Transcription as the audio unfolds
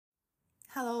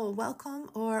Hello, welcome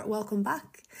or welcome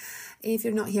back if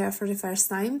you're not here for the first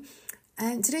time.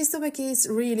 And today's topic is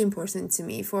really important to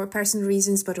me for personal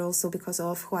reasons, but also because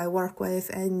of who I work with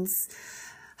and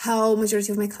how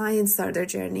majority of my clients start their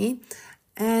journey.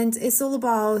 And it's all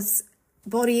about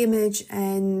body image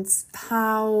and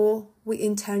how we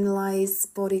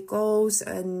internalize body goals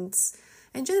and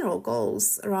in general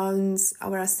goals around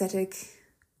our aesthetic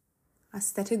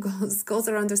goals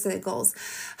around aesthetic goals,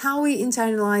 how we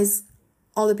internalize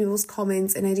other people's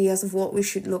comments and ideas of what we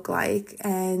should look like,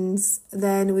 and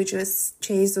then we just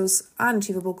chase those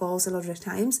unachievable goals a lot of the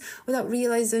times without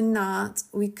realizing that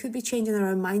we could be changing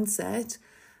our mindset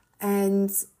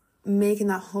and making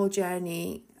that whole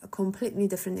journey a completely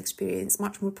different experience,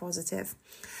 much more positive.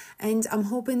 And I'm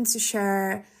hoping to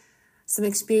share some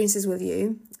experiences with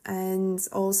you and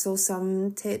also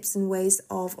some tips and ways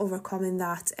of overcoming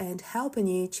that and helping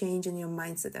you change in your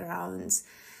mindset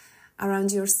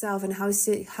around yourself and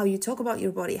how you talk about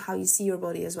your body, how you see your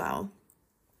body as well.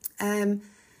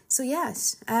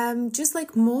 Just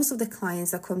like most of the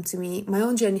clients that come to me, my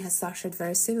own journey has started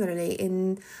very similarly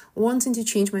in wanting to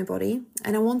change my body,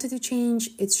 and I wanted to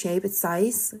change its shape, its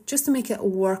size, just to make it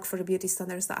work for the beauty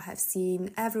standards that I have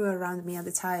seen everywhere around me at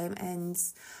the time and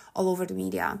all over the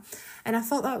media. And I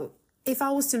felt that if I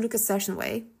was to look a certain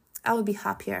way, I would be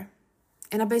happier.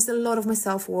 And I based a lot of my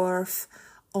self-worth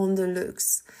on the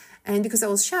looks. And because I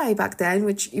was shy back then,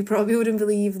 which you probably wouldn't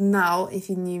believe now if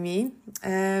you knew me.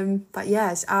 But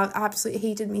yes, I absolutely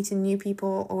hated meeting new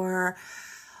people or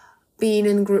being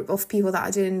in a group of people that I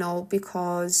didn't know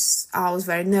because I was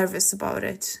very nervous about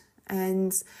it.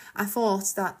 And I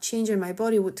thought that changing my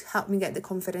body would help me get the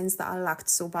confidence that I lacked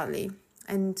so badly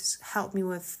and help me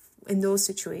in those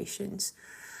situations.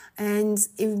 And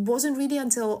it wasn't really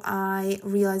until I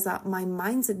realized that my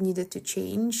mindset needed to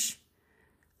change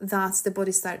that the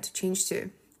body started to change too.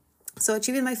 So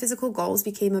achieving my physical goals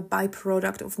became a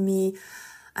byproduct of me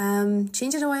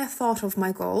changing the way I thought of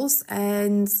my goals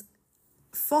and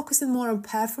focusing more on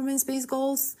performance-based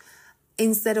goals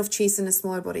instead of chasing a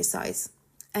smaller body size.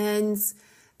 And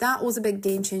that was a big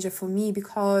game changer for me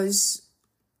because,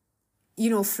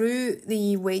 through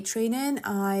the weight training,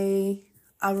 I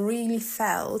really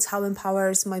felt how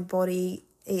empowered my body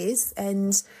is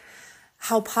and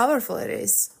how powerful it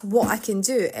is, what I can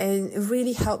do. And it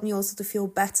really helped me also to feel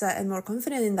better and more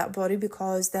confident in that body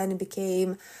because then it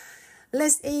became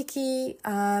less achy,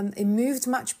 it moved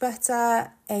much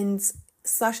better, and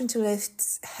starting to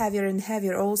lift heavier and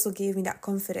heavier also gave me that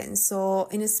confidence. So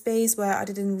in a space where I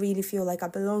didn't really feel like I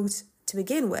belonged to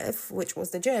begin with, which was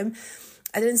the gym,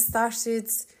 I then started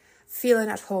feeling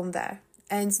at home there.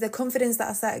 And the confidence that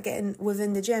I started getting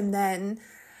within the gym then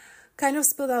kind of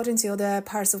spilled out into other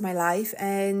parts of my life,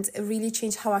 and it really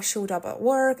changed how I showed up at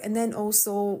work, and then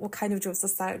also what kind of jobs I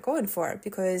started going for.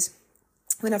 Because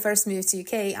when I first moved to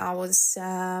UK,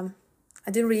 I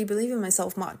didn't really believe in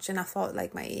myself much, and I thought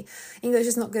like my English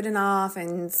is not good enough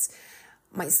and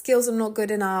my skills are not good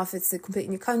enough. It's a complete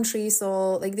new country,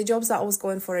 so like the jobs that I was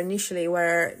going for initially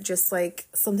were just like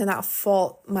something that I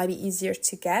thought might be easier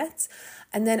to get.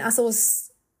 And then as I was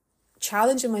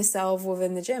challenging myself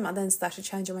within the gym, I then started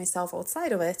challenging myself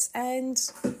outside of it, and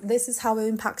this is how it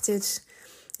impacted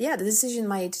the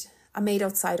decision I made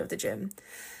outside of the gym.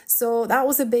 So that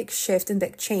was a big shift and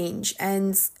big change.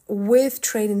 And with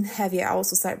training heavier, I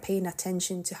also started paying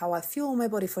attention to how I fuel my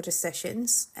body for the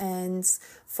sessions and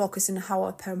focusing on how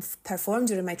I perform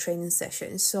during my training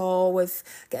sessions. So with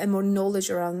getting more knowledge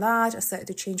around that, I started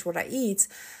to change what I eat.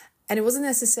 And it wasn't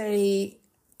necessarily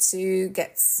to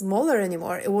get smaller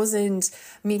anymore. It wasn't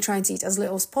me trying to eat as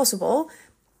little as possible.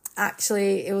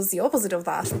 Actually, it was the opposite of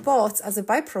that. But as a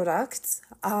byproduct,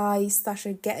 I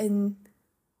started getting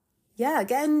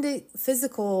the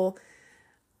physical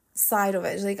side of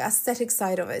it, like aesthetic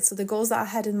side of it. So the goals that I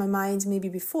had in my mind maybe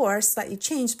before slightly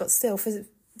changed, but still,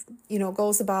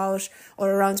 goals about or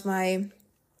around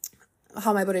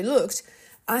how my body looked,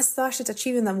 I started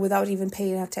achieving them without even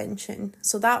paying attention.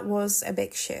 So that was a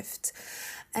big shift.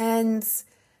 And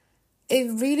it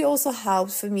really also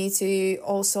helped for me to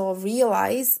also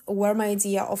realize where my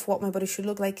idea of what my body should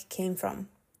look like came from.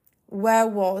 Where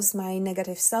was my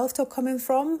negative self-talk coming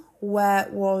from? Where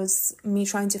was me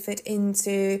trying to fit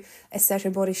into a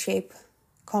certain body shape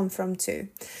come from too?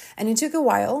 And it took a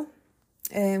while,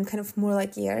 kind of more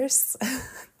like years,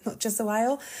 not just a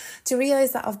while, to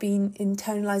realize that I've been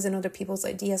internalizing other people's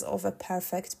ideas of a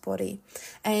perfect body.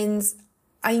 And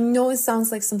I know it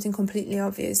sounds like something completely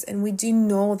obvious, and we do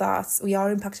know that we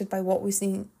are impacted by what we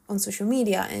see on social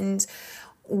media and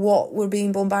what we're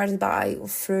being bombarded by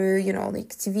through, like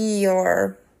TV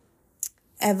or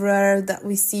everywhere that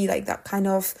we see, like that kind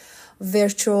of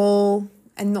virtual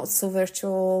and not so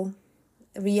virtual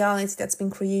reality that's been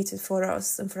created for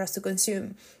us and for us to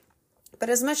consume. But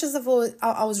as much as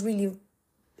I was really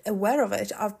aware of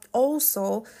it, I've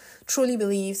also truly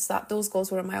believed that those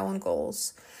goals were my own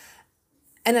goals.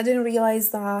 And I didn't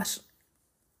realize that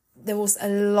there was a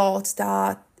lot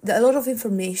of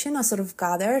information I sort of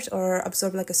gathered or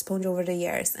absorbed like a sponge over the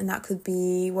years. And that could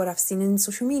be what I've seen in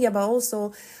social media, but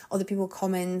also other people's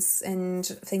comments and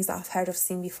things that I've heard of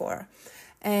seen before.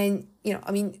 And,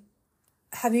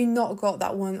 have you not got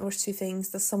that one or two things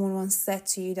that someone once said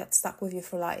to you that stuck with you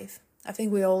for life? I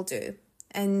think we all do.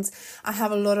 And I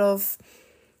have a lot of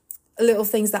little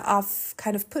things that I've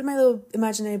kind of put in my little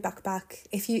imaginary backpack.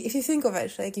 If you think of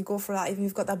it, like you go for life and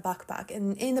you've got that backpack,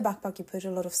 and in the backpack you put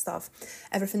a lot of stuff,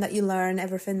 everything that you learn,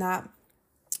 everything that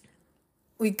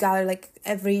we gather, like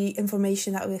every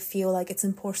information that we feel like it's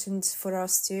important for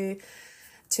us to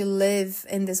live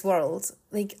in this world.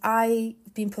 Like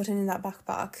I've been putting in that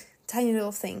backpack tiny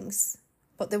little things,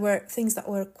 but they were things that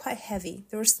were quite heavy.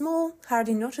 They were small,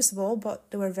 hardly noticeable, but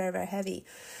they were very, very heavy.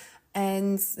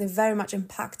 And they very much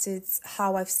impacted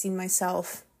how I've seen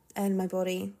myself and my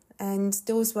body. And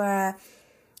those were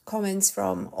comments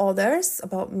from others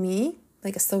about me.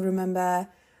 Like I still remember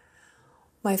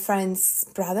my friend's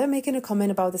brother making a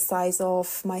comment about the size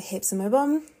of my hips and my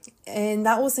bum. And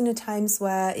that was in the times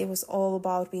where it was all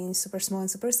about being super small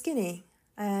and super skinny.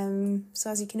 So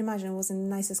as you can imagine, it wasn't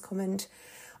the nicest comment.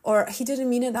 Or he didn't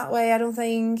mean it that way, I don't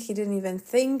think. He didn't even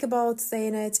think about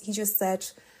saying it. He just said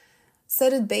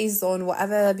it based on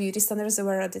whatever beauty standards there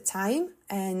were at the time.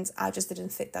 And I just didn't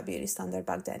fit that beauty standard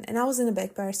back then. And I wasn't a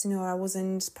big person, or I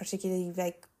wasn't particularly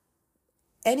like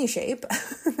any shape.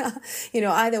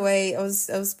 Either way, I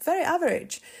was very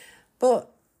average. But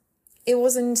it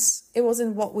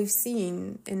wasn't what we've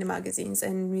seen in the magazines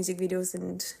and music videos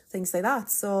and things like that.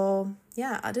 So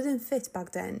yeah, I didn't fit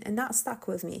back then, and that stuck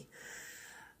with me.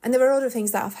 And there were other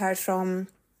things that I've heard from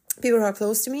people who are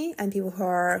close to me and people who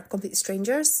are complete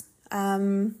strangers.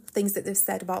 Things that they've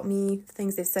said about me,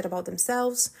 things they've said about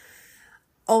themselves.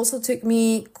 Also took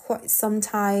me quite some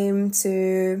time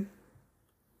to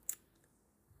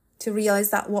realize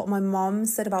that what my mom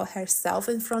said about herself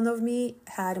in front of me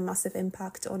had a massive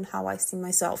impact on how I see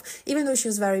myself. Even though she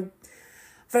was very,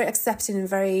 very accepting and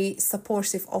very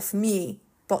supportive of me,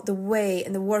 but the way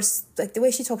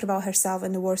she talked about herself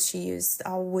and the words she used,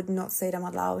 I would not say them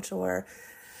out loud, or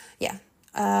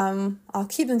I'll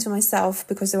keep them to myself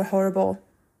because they were horrible.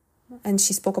 And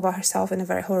she spoke about herself in a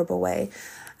very horrible way.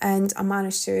 And I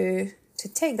managed to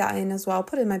take that in as well,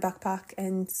 put it in my backpack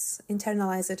and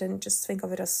internalize it and just think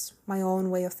of it as my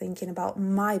own way of thinking about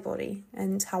my body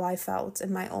and how I felt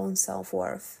and my own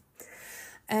self-worth.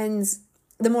 And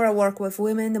the more I work with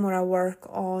women, the more I work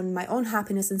on my own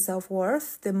happiness and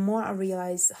self-worth, the more I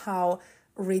realize how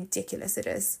ridiculous it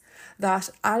is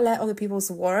that I let other people's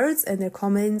words and their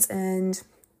comments and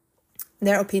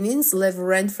their opinions live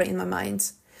rent-free in my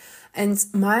mind. And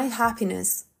my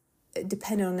happiness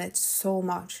depended on it so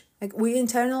much. Like we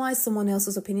internalize someone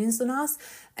else's opinions on us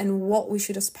and what we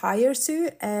should aspire to,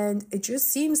 and it just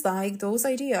seems like those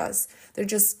ideas, they're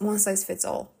just one size fits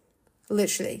all,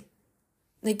 literally.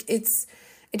 Like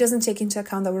it doesn't take into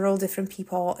account that we're all different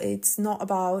people. It's not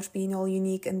about being all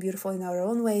unique and beautiful in our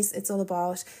own ways. It's all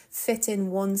about fitting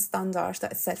one standard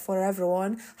that's set for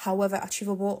everyone, however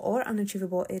achievable or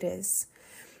unachievable it is.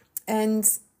 And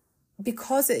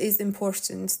because it is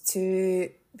important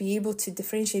to be able to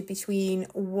differentiate between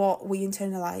what we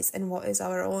internalize and what is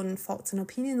our own thoughts and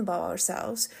opinion about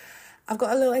ourselves, I've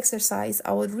got a little exercise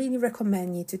I would really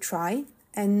recommend you to try.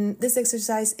 And this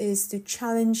exercise is to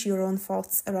challenge your own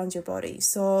thoughts around your body.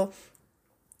 So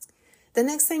the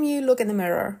next time you look in the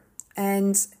mirror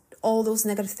and all those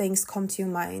negative things come to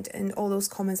your mind and all those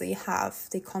comments that you have,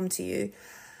 they come to you,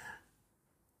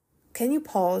 can you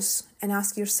pause and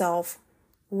ask yourself,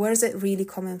 where is it really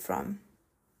coming from?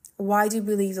 Why do you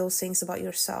believe those things about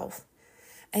yourself?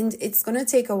 And it's going to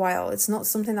take a while. It's not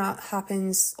something that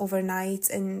happens overnight.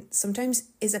 And sometimes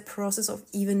it's a process of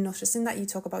even noticing that you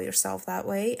talk about yourself that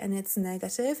way and it's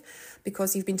negative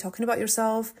because you've been talking about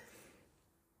yourself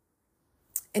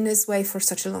in this way for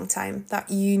such a long time that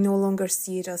you no longer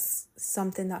see it as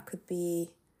something that could be,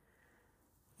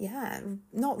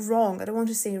 not wrong. I don't want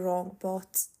to say wrong,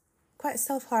 but quite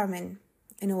self-harming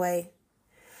in a way.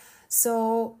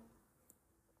 So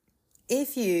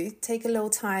if you take a little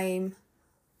time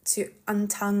to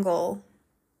untangle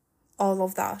all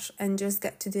of that and just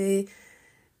get to the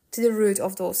root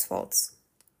of those thoughts.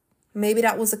 Maybe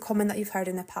that was a comment that you've heard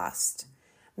in the past.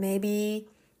 Maybe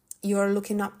you're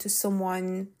looking up to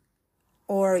someone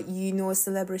or you know a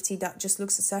celebrity that just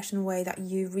looks a certain way that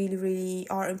you really, really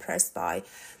are impressed by,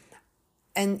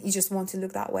 and you just want to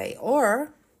look that way.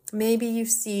 Or maybe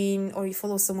you've seen or you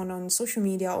follow someone on social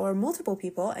media or multiple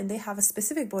people and they have a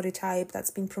specific body type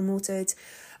that's been promoted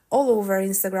all over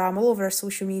Instagram, all over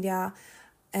social media,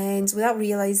 and without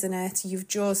realizing it, you've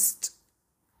just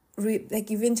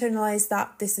you've internalized that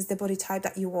this is the body type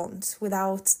that you want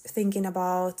without thinking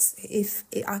about if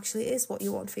it actually is what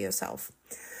you want for yourself.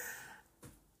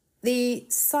 The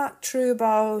sad truth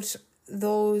about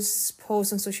those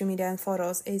posts on social media and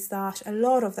photos is that a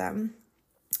lot of them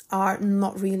are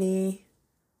not really,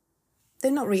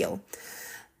 they're not real.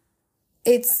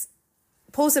 It's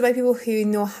posted by people who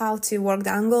know how to work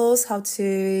the angles, how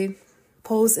to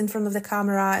pose in front of the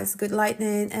camera, it's good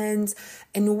lighting, and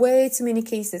in way too many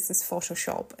cases it's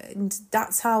Photoshop. And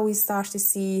that's how we start to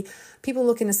see people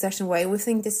look in a certain way. We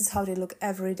think this is how they look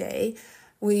every day.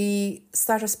 We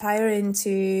start aspiring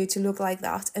to look like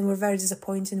that, and we're very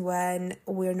disappointed when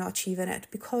we're not achieving it,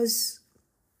 because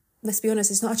let's be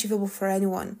honest, it's not achievable for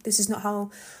anyone. This is not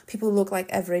how people look like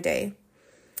every day.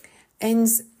 And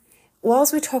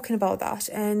whilst we're talking about that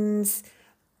and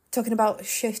talking about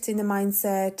shifting the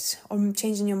mindset or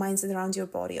changing your mindset around your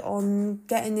body, on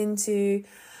getting into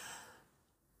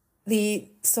the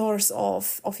source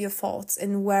of your thoughts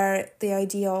and where the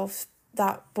idea of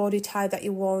that body type that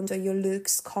you want or your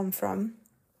looks come from,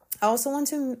 I also want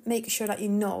to make sure that you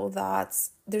know that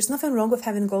there's nothing wrong with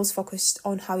having goals focused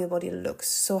on how your body looks.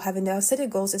 So having the aesthetic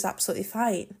goals is absolutely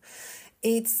fine.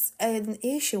 It's an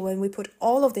issue when we put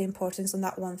all of the importance on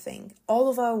that one thing, all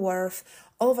of our worth,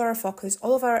 all of our focus,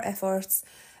 all of our efforts,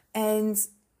 and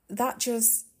that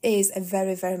just is a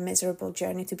very, very miserable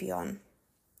journey to be on.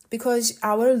 Because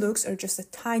our looks are just a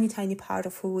tiny, tiny part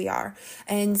of who we are.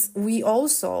 And we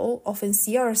also often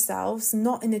see ourselves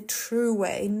not in a true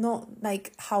way, not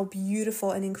like how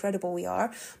beautiful and incredible we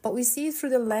are, but we see it through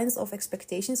the lens of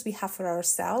expectations we have for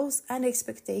ourselves and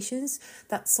expectations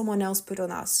that someone else put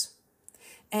on us.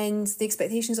 And the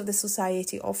expectations of the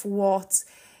society of what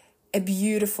a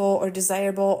beautiful or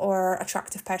desirable or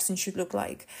attractive person should look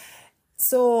like.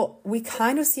 So we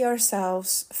kind of see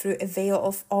ourselves through a veil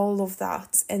of all of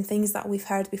that and things that we've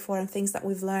heard before and things that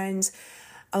we've learned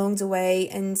along the way.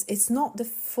 And it's not the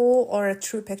full or a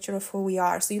true picture of who we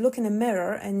are. So you look in a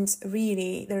mirror and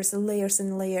really there's layers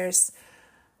and layers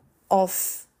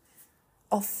of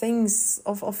things,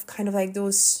 of kind of like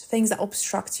those things that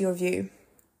obstruct your view.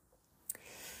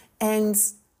 And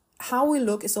how we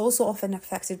look is also often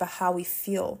affected by how we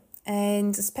feel.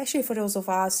 And especially for those of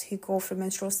us who go through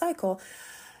menstrual cycle,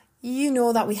 you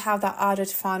know that we have that added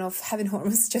fun of having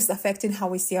hormones just affecting how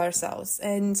we see ourselves.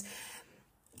 And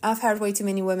I've heard way too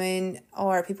many women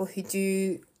or people who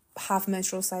do have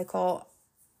menstrual cycle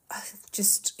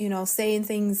just, saying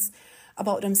things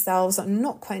about themselves that are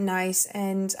not quite nice,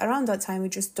 and around that time we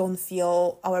just don't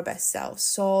feel our best selves.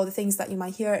 So the things that you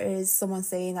might hear is someone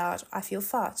saying that I feel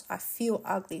fat, I feel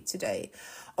ugly today,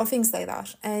 or things like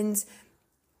that. And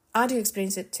I do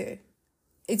experience it too.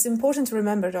 It's important to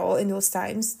remember though in those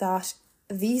times that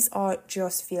these are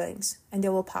just feelings and they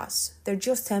will pass. They're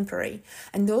just temporary,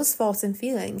 and those thoughts and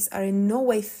feelings are in no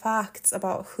way facts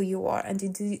about who you are, and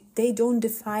they don't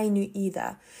define you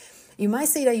either. You might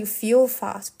say that you feel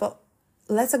fat, but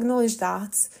let's acknowledge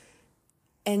that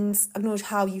and acknowledge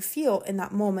how you feel in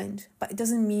that moment. But it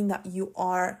doesn't mean that you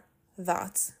are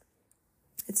that.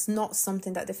 It's not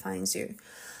something that defines you.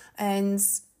 And,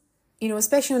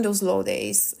 especially on those low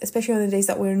days, especially on the days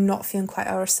that we're not feeling quite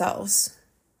ourselves,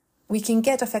 we can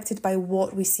get affected by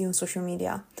what we see on social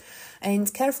media.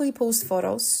 And carefully post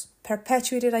photos,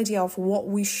 perpetuated idea of what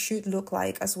we should look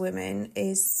like as women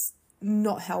is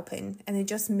not helping. And it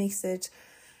just makes it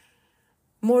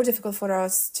more difficult for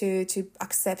us to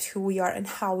accept who we are and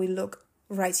how we look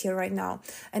right here, right now.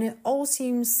 And it all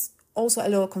seems also a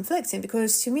little conflicting,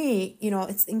 because to me,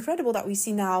 it's incredible that we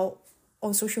see now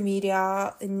on social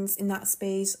media, in that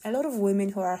space, a lot of women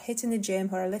who are hitting the gym,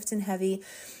 who are lifting heavy,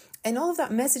 and all of that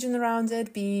messaging around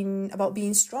it being about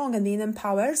being strong and being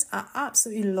empowered. I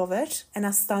absolutely love it and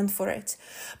I stand for it.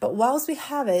 But whilst we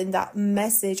have it, that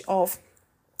message of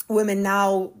women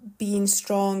now being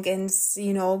strong and,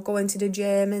 going to the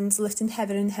gym and lifting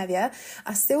heavier and heavier,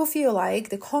 I still feel like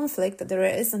the conflict that there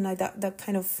is, and that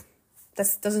kind of,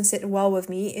 that doesn't sit well with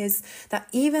me, is that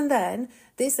even then,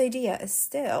 this idea is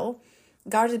still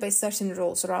guarded by certain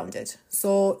rules around it.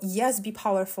 So yes, be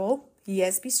powerful,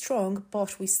 yes, be strong,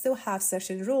 but we still have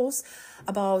certain rules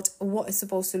about what it's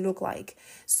supposed to look like.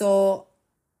 So,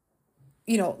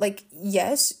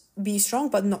 yes, be strong,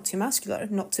 but not too muscular,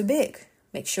 not too big.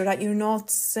 Make sure that you're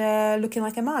not looking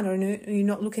like a man, or you're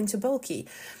not looking too bulky.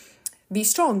 be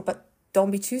strong, but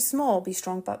don't be too small. Be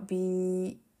strong, but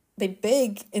be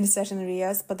big in certain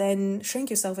areas, but then shrink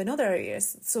yourself in other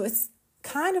areas. So it's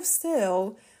kind of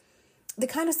still, they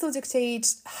kind of still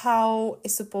dictate how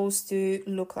it's supposed to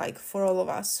look like for all of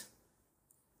us.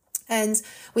 And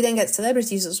we then get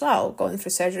celebrities as well going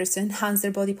through surgeries to enhance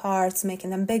their body parts, making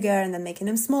them bigger and then making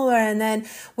them smaller. And then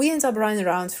we end up running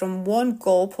around from one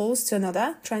goalpost to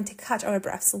another, trying to catch our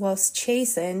breaths whilst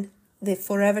chasing the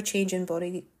forever changing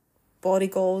body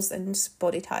goals and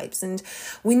body types. And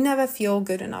we never feel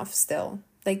good enough still.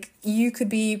 Like, you could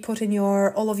be putting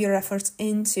all of your efforts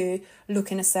into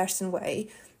looking a certain way,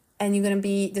 and you're going to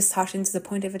be disheartened to the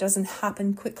point if it doesn't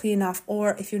happen quickly enough,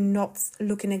 or if you're not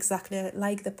looking exactly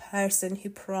like the person who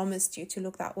promised you to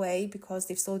look that way because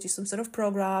they've sold you some sort of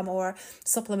program or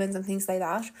supplements and things like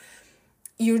that.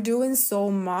 You're doing so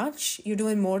much, you're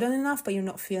doing more than enough, but you're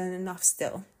not feeling enough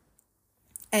still.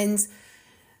 And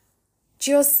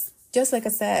just like I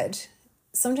said,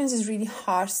 sometimes it's really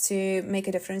hard to make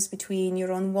a difference between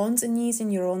your own wants and needs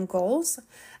and your own goals,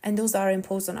 and those that are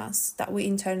imposed on us, that we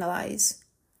internalize.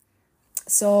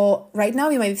 So right now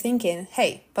you might be thinking,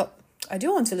 hey, but I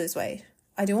do want to lose weight.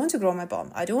 I do want to grow my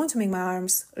bum. I do want to make my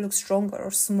arms look stronger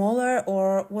or smaller,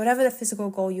 or whatever the physical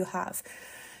goal you have.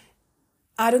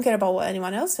 I don't care about what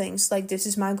anyone else thinks. Like, this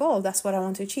is my goal. That's what I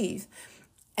want to achieve.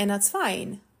 And that's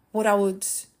fine. What I would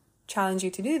challenge you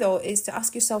to do, though, is to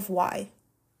ask yourself why.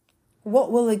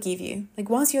 What will it give you? Like,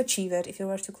 once you achieve it, if you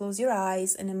were to close your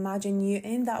eyes and imagine you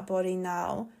in that body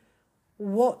now,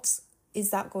 what is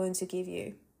that going to give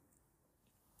you?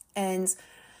 And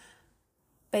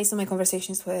based on my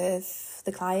conversations with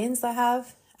the clients I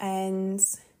have, and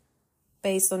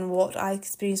based on what I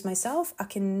experienced myself, I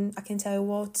can tell you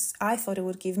what I thought it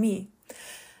would give me.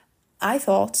 I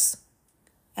thought,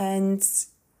 and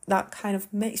that kind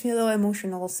of makes me a little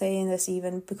emotional saying this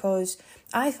even, because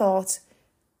I thought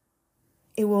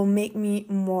it will make me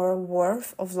more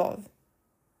worth of love.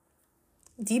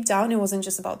 Deep down, it wasn't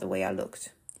just about the way I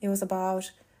looked. It was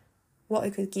about what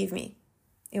it could give me.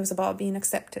 It was about being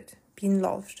accepted, being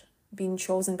loved, being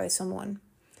chosen by someone.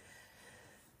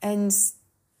 And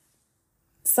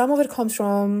some of it comes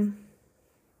from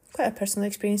quite a personal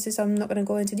experiences I'm not going to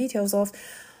go into details of,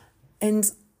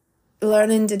 and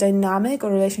learning the dynamic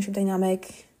or relationship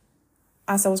dynamic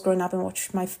as I was growing up and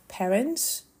watched my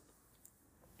parents.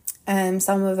 And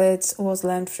some of it was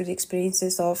learned through the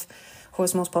experiences of who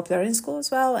was most popular in school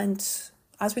as well. And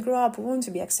as we grow up, we want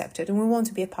to be accepted, and we want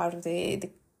to be a part of the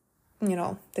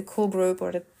cool group,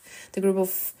 or the group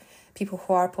of people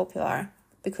who are popular,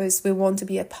 because we want to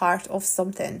be a part of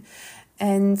something.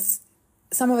 And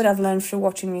some of it I've learned through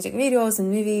watching music videos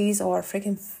and movies, or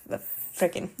flicking through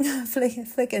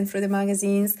the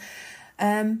magazines.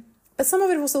 But some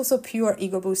of it was also pure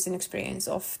ego boosting experience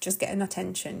of just getting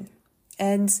attention.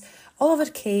 And all of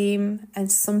it came,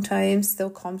 and sometimes still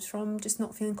comes, from just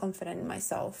not feeling confident in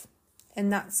myself.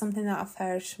 And that's something that I've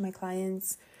heard my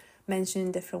clients mention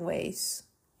in different ways,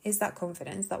 is that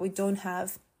confidence that we don't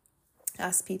have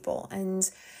as people. And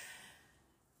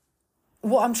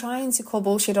what I'm trying to call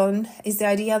bullshit on is the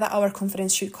idea that our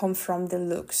confidence should come from the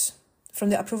looks, from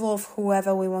the approval of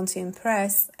whoever we want to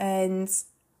impress, and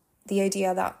the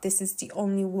idea that this is the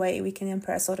only way we can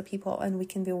impress other people and we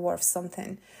can be worth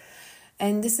something.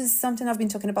 And this is something I've been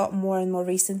talking about more and more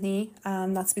recently.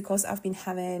 That's because I've been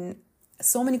having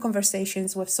so many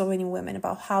conversations with so many women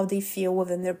about how they feel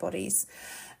within their bodies,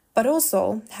 but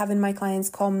also having my clients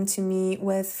come to me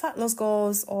with fat loss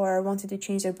goals or wanting to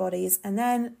change their bodies. And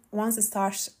then once they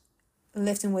start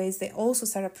lifting weights, they also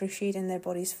start appreciating their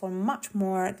bodies for much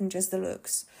more than just the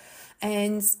looks.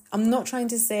 And I'm not trying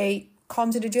to say,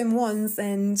 come to the gym once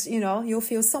and, you'll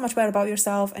feel so much better about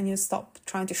yourself and you'll stop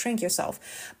trying to shrink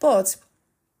yourself. But,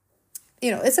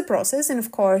 it's a process. And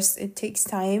of course, it takes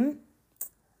time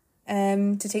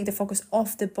to take the focus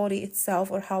off the body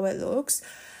itself or how it looks.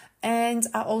 And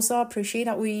I also appreciate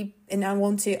that I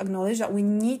want to acknowledge that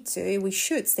we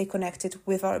should stay connected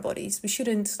with our bodies. We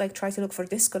shouldn't try to look for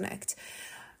disconnect.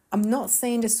 I'm not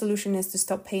saying the solution is to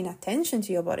stop paying attention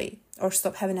to your body or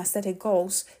stop having aesthetic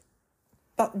goals,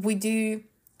 but we do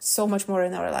so much more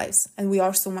in our lives, and we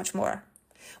are so much more.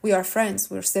 We are friends,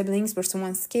 we're siblings, we're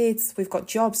someone's kids, we've got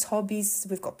jobs, hobbies,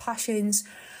 we've got passions.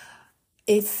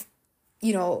 If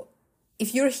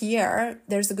you're here,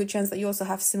 there's a good chance that you also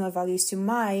have similar values to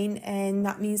mine, and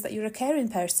that means that you're a caring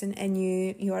person and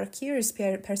you are a curious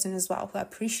person as well, who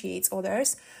appreciates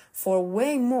others for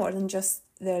way more than just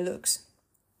their looks.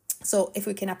 So if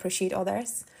we can appreciate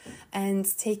others and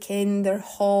take in their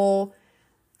whole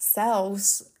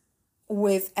selves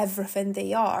with everything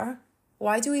they are,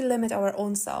 Why do we limit our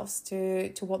own selves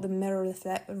to what the mirror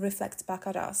reflects back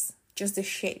at us? Just the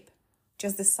shape,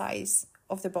 just the size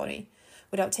of the body,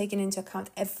 without taking into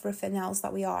account everything else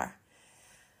that we are.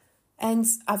 And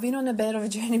I've been on a bit of a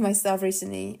journey myself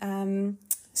recently,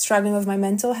 struggling with my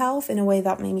mental health in a way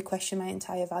that made me question my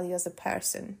entire value as a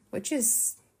person, which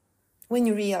is, when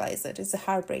you realize it, it's a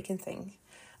heartbreaking thing.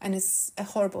 And it's a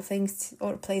horrible thing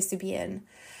or place to be in.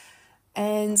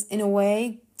 And in a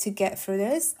way, to get through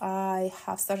this, I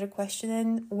have started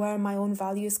questioning where my own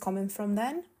value is coming from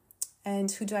then,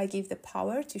 and who do I give the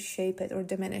power to shape it or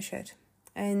diminish it.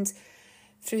 And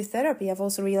through therapy, I've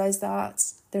also realized that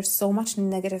there's so much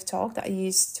negative talk that I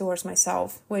use towards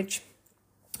myself, which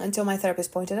until my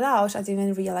therapist pointed it out, I didn't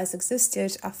even realize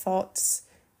existed. I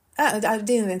didn't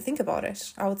even think about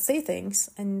it. I would say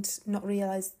things and not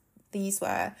realize these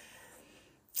were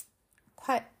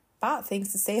quite bad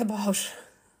things to say about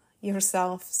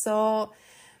yourself. So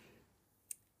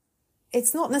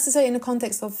it's not necessarily in the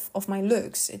context of my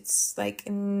looks. It's like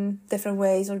in different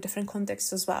ways or different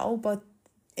contexts as well. But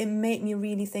it made me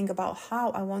really think about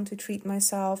how I want to treat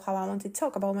myself, how I want to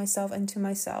talk about myself and to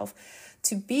myself,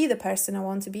 to be the person I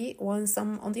want to be once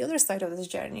I'm on the other side of this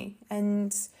journey.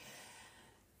 And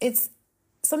it's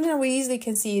something that we easily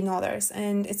can see in others.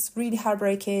 And it's really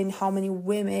heartbreaking how many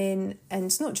women, and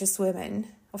it's not just women,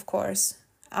 of course,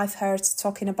 I've heard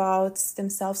talking about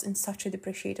themselves in such a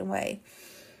depreciating way.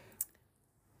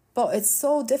 But it's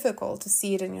so difficult to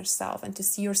see it in yourself and to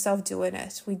see yourself doing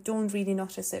it. We don't really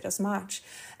notice it as much.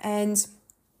 And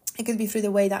it could be through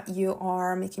the way that you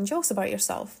are making jokes about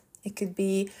yourself. It could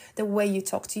be the way you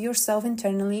talk to yourself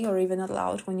internally or even out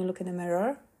loud when you look in the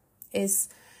mirror. Is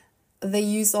the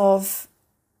use of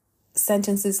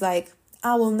sentences like,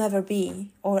 I will never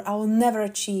be, or I will never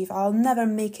achieve, I'll never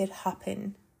make it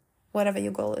happen. Whatever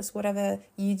your goal is, whatever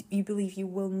you believe you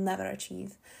will never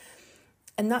achieve.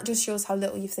 And that just shows how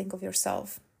little you think of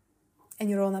yourself and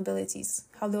your own abilities,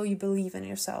 how little you believe in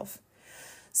yourself.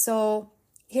 So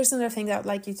here's another thing that I'd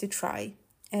like you to try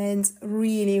and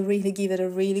really, really give it a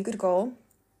really good go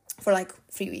for like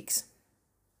 3 weeks.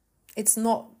 It's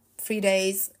not 3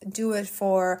 days, do it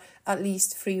for at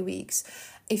least 3 weeks.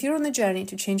 If you're on a journey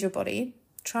to change your body,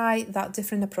 try that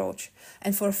different approach.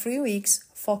 And for 3 weeks,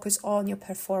 focus on your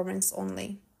performance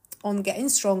only, on getting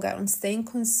stronger, on staying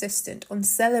consistent, on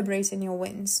celebrating your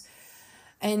wins.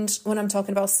 And when I'm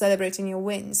talking about celebrating your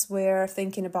wins, we're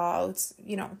thinking about,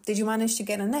 did you manage to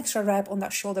get an extra rep on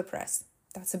that shoulder press?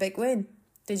 That's a big win.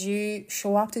 Did you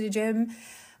show up to the gym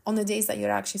on the days that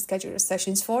you're actually scheduled your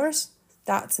sessions for?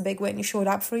 That's a big win. You showed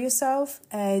up for yourself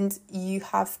and you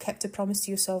have kept a promise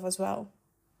to yourself as well.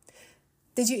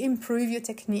 Did you improve your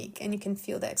technique and you can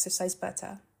feel the exercise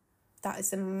better? That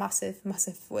is a massive,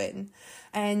 massive win.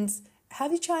 And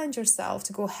have you challenged yourself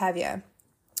to go heavier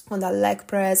on that leg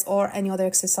press or any other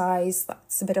exercise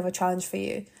that's a bit of a challenge for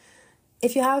you?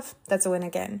 If you have, that's a win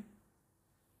again.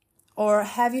 Or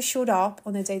have you showed up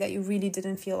on a day that you really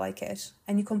didn't feel like it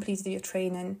and you completed your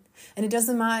training? And it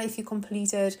doesn't matter if you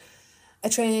completed a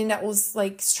training that was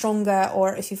like stronger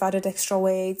or if you've added extra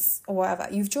weights or whatever.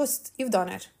 You've done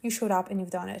it. You showed up and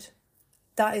you've done it.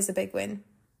 That is a big win,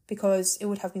 because it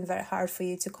would have been very hard for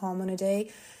you to come on a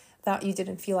day that you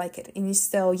didn't feel like it and you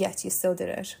still did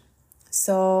it.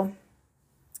 So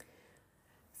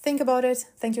think about it,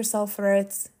 thank yourself for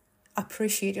it,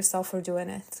 appreciate yourself for doing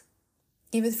it.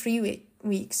 Give it 3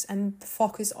 weeks and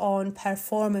focus on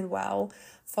performing well,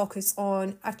 focus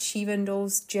on achieving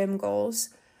those gym goals,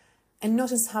 and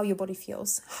notice how your body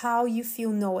feels, how you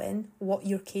feel knowing what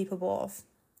you're capable of.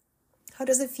 How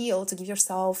does it feel to give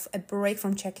yourself a break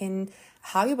from checking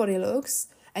how your body looks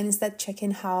and instead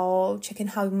checking how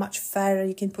much further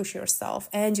you can push yourself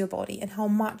and your body and how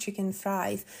much you can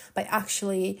thrive by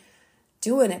actually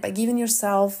doing it, by giving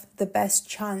yourself the best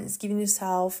chance, giving it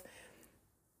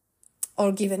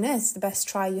the best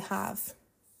try you have.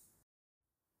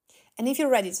 And if you're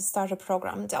ready to start a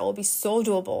program that will be so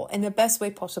doable in the best way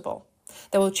possible,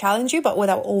 that will challenge you but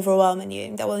without overwhelming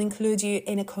you, that will include you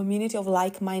in a community of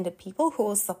like-minded people who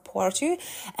will support you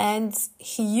and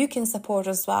who you can support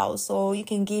as well, so you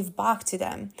can give back to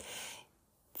them,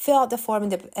 fill out the form in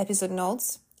the episode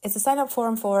notes. It's a sign-up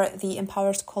form for the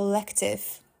Empowered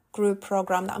Collective group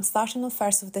program that I'm starting on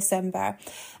 1st of December.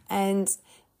 And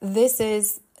this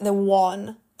is the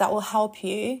one that will help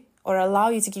you or allow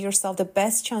you to give yourself the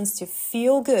best chance to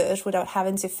feel good without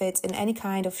having to fit in any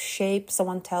kind of shape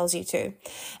someone tells you to.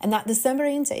 And that December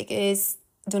intake is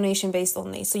donation based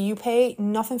only. So you pay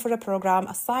nothing for the program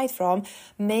aside from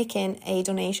making a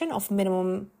donation of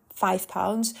minimum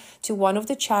 £5 to one of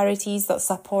the charities that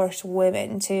support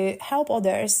women to help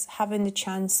others having the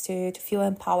chance to feel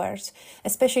empowered,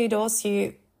 especially those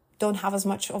who don't have as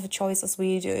much of a choice as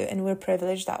we do, and we're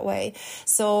privileged that way.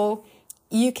 So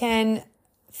you can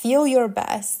feel your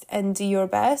best and do your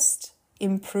best,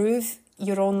 improve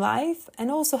your own life,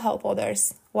 and also help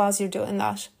others whilst you're doing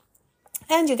that.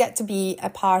 And you get to be a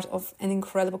part of an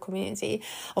incredible community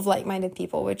of like-minded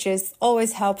people, which is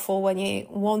always helpful when you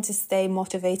want to stay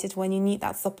motivated, when you need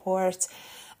that support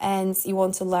and you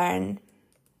want to learn.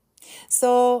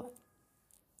 So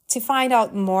to find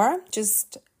out more,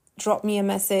 just drop me a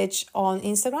message on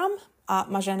Instagram at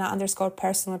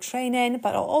Marzena_personal training,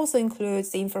 but I'll also include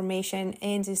the information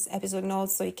in this episode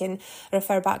notes so you can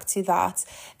refer back to that.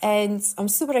 And I'm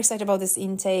super excited about this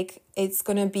intake. It's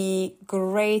going to be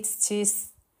great to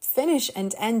finish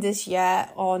and end this year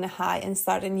on a high and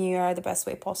start a new year the best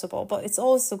way possible. But it's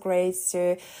also great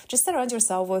to just surround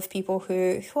yourself with people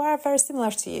who are very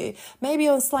similar to you, maybe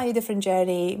on a slightly different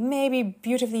journey, maybe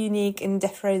beautifully unique and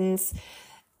different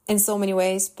in so many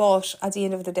ways, but at the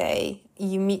end of the day,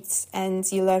 you meet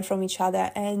and you learn from each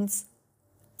other, and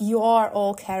you are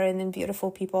all caring and beautiful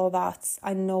people that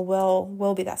I know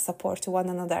will be that support to one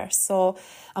another. So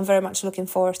I'm very much looking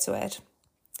forward to it.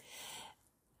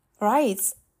 Right,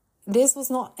 this was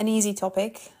not an easy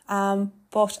topic,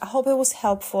 but I hope it was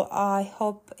helpful. I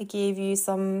hope it gave you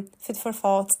some food for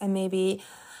thought and maybe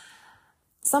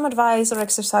some advice or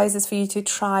exercises for you to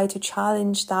try to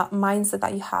challenge that mindset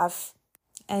that you have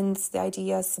and the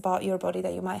ideas about your body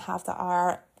that you might have that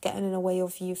are getting in the way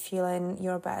of you feeling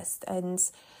your best and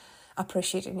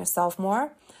appreciating yourself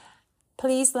more.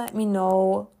 Please let me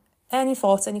know any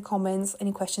thoughts, any comments,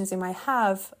 any questions you might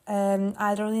have,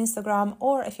 either on Instagram,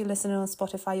 or if you're listening on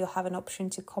Spotify, you'll have an option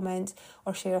to comment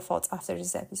or share your thoughts after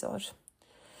this episode.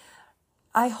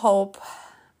 I hope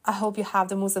you have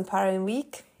the most empowering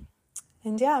week.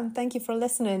 And yeah, thank you for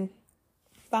listening.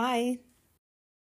 Bye.